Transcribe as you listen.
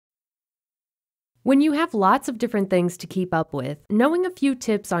When you have lots of different things to keep up with, knowing a few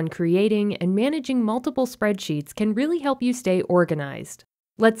tips on creating and managing multiple spreadsheets can really help you stay organized.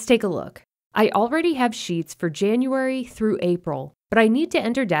 Let's take a look. I already have sheets for January through April, but I need to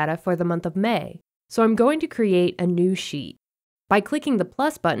enter data for the month of May, so I'm going to create a new sheet. By clicking the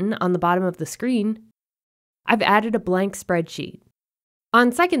plus button on the bottom of the screen, I've added a blank spreadsheet.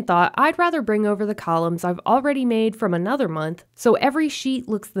 On second thought, I'd rather bring over the columns I've already made from another month so every sheet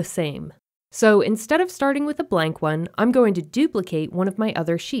looks the same. So instead of starting with a blank one, I'm going to duplicate one of my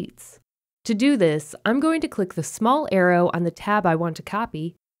other sheets. To do this, I'm going to click the small arrow on the tab I want to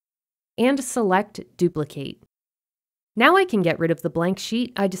copy and select Duplicate. Now I can get rid of the blank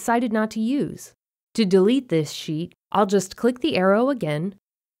sheet I decided not to use. To delete this sheet, I'll just click the arrow again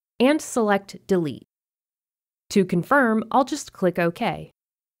and select Delete. To confirm, I'll just click OK.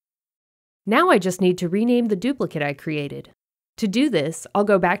 Now I just need to rename the duplicate I created. To do this, I'll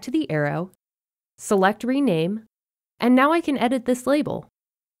go back to the arrow, select Rename, and now I can edit this label.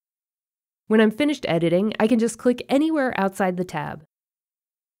 When I'm finished editing, I can just click anywhere outside the tab.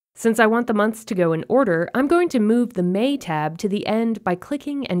 Since I want the months to go in order, I'm going to move the May tab to the end by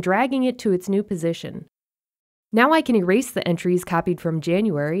clicking and dragging it to its new position. Now I can erase the entries copied from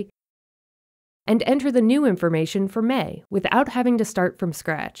January and enter the new information for May without having to start from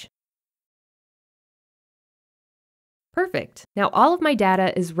scratch. Perfect. Now all of my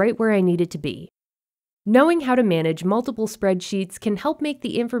data is right where I need it to be. Knowing how to manage multiple spreadsheets can help make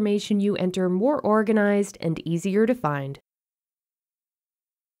the information you enter more organized and easier to find.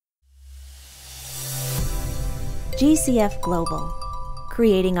 GCF Global,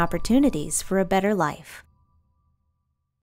 creating opportunities for a better life.